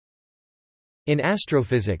In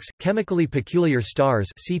astrophysics, chemically peculiar stars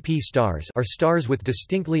 (CP stars) are stars with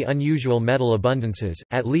distinctly unusual metal abundances,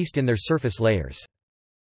 at least in their surface layers.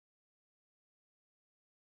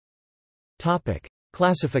 Topic: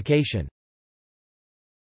 Classification.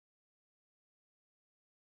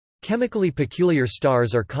 Chemically peculiar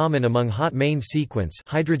stars are common among hot main sequence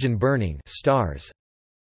hydrogen-burning stars.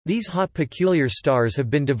 These hot peculiar stars have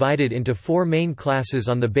been divided into four main classes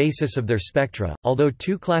on the basis of their spectra, although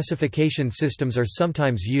two classification systems are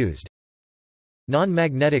sometimes used.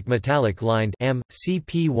 Non-magnetic metallic lined M,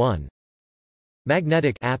 CP1.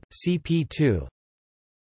 Magnetic AP, CP2.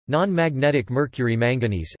 Non-magnetic mercury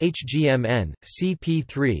manganese HGMN,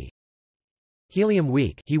 CP3. Helium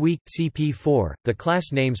weak He weak, CP4. The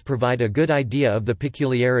class names provide a good idea of the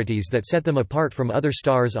peculiarities that set them apart from other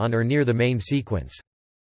stars on or near the main sequence.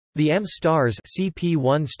 The M stars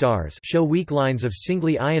CP1 stars show weak lines of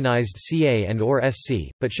singly ionized Ca and or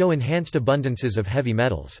Sc, but show enhanced abundances of heavy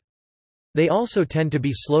metals. They also tend to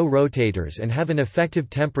be slow rotators and have an effective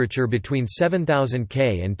temperature between 7000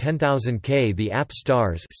 K and 10,000 K. The AP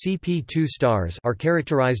stars CP2 stars are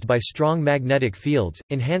characterized by strong magnetic fields,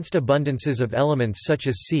 enhanced abundances of elements such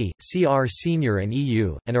as C, Cr senior and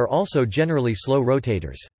Eu, and are also generally slow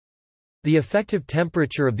rotators. The effective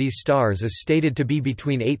temperature of these stars is stated to be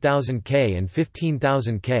between 8000 K and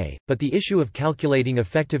 15,000 K, but the issue of calculating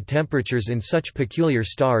effective temperatures in such peculiar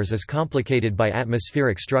stars is complicated by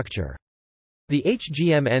atmospheric structure. The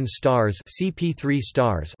HGMN stars CP3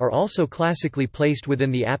 stars are also classically placed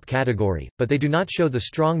within the AP category, but they do not show the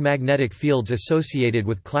strong magnetic fields associated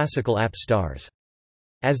with classical AP stars.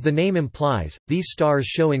 As the name implies, these stars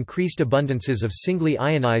show increased abundances of singly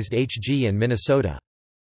ionized Hg and Minnesota.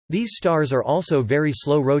 These stars are also very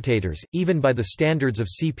slow rotators, even by the standards of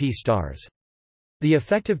CP stars. The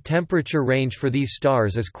effective temperature range for these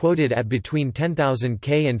stars is quoted at between 10,000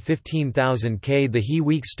 K and 15,000 K. The He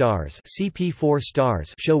weak stars CP4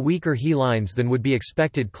 stars show weaker He lines than would be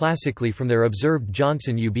expected classically from their observed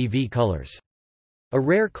Johnson UBV colors. A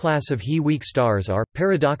rare class of He weak stars are,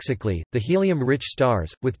 paradoxically, the helium-rich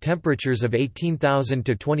stars, with temperatures of 18,000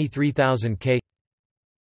 to 23,000 K.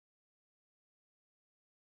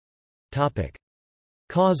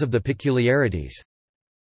 Cause of the peculiarities.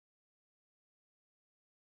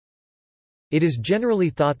 It is generally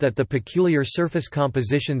thought that the peculiar surface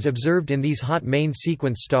compositions observed in these hot main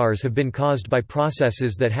sequence stars have been caused by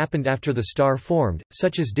processes that happened after the star formed,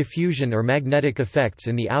 such as diffusion or magnetic effects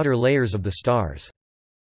in the outer layers of the stars.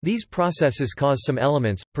 These processes cause some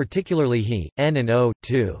elements, particularly He, N and O,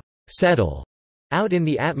 to settle out in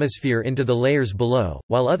the atmosphere into the layers below,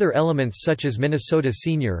 while other elements such as Minnesota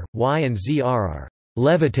senior, Y and Zr are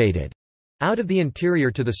levitated out of the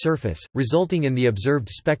interior to the surface, resulting in the observed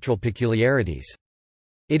spectral peculiarities.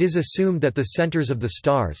 It is assumed that the centers of the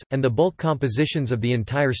stars, and the bulk compositions of the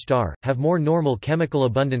entire star, have more normal chemical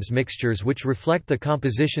abundance mixtures which reflect the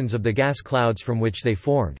compositions of the gas clouds from which they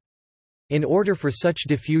formed. In order for such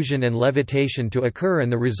diffusion and levitation to occur and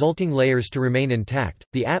the resulting layers to remain intact,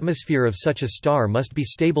 the atmosphere of such a star must be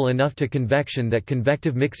stable enough to convection that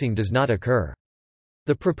convective mixing does not occur.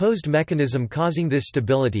 The proposed mechanism causing this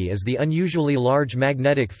stability is the unusually large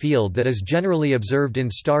magnetic field that is generally observed in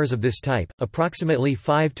stars of this type. Approximately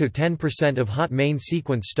 5 to 10% of hot main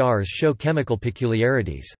sequence stars show chemical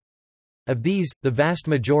peculiarities. Of these, the vast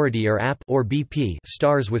majority are AP or BP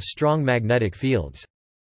stars with strong magnetic fields.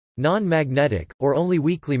 Non-magnetic, or only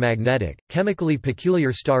weakly magnetic, chemically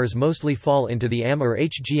peculiar stars mostly fall into the AM or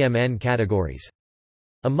HGMN categories.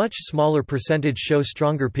 A much smaller percentage show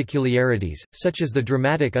stronger peculiarities, such as the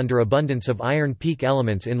dramatic underabundance of iron peak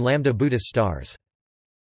elements in Lambda Boötis stars.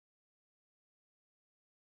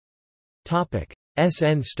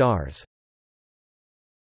 SN stars.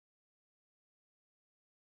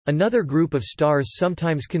 Another group of stars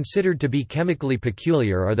sometimes considered to be chemically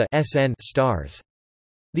peculiar are the SN stars.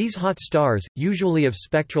 These hot stars, usually of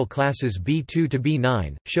spectral classes B2 to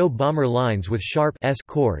B9, show bomber lines with sharp S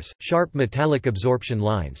cores, sharp metallic absorption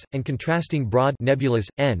lines, and contrasting broad nebulous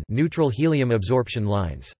N neutral helium absorption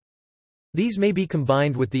lines. These may be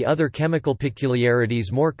combined with the other chemical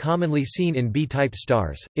peculiarities more commonly seen in B-type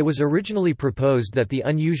stars. It was originally proposed that the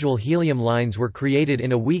unusual helium lines were created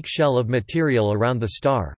in a weak shell of material around the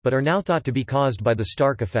star, but are now thought to be caused by the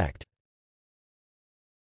Stark effect.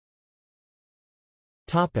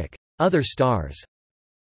 Other stars.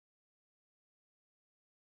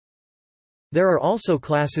 There are also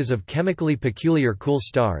classes of chemically peculiar cool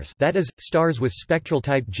stars, that is, stars with spectral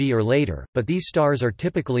type G or later, but these stars are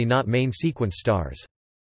typically not main sequence stars.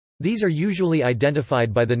 These are usually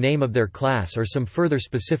identified by the name of their class or some further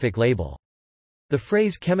specific label. The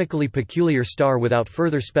phrase chemically peculiar star without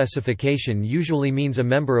further specification usually means a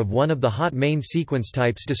member of one of the hot main sequence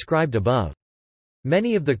types described above.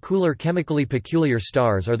 Many of the cooler chemically peculiar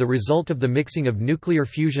stars are the result of the mixing of nuclear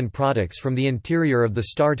fusion products from the interior of the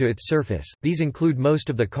star to its surface. These include most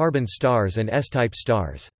of the carbon stars and S-type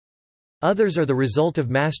stars. Others are the result of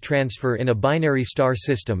mass transfer in a binary star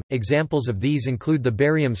system. Examples of these include the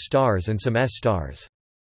barium stars and some S stars.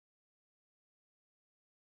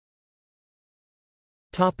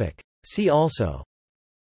 See also: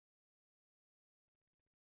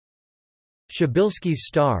 Shabilsky's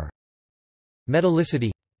star,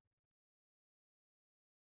 metallicity.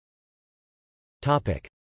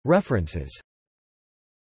 References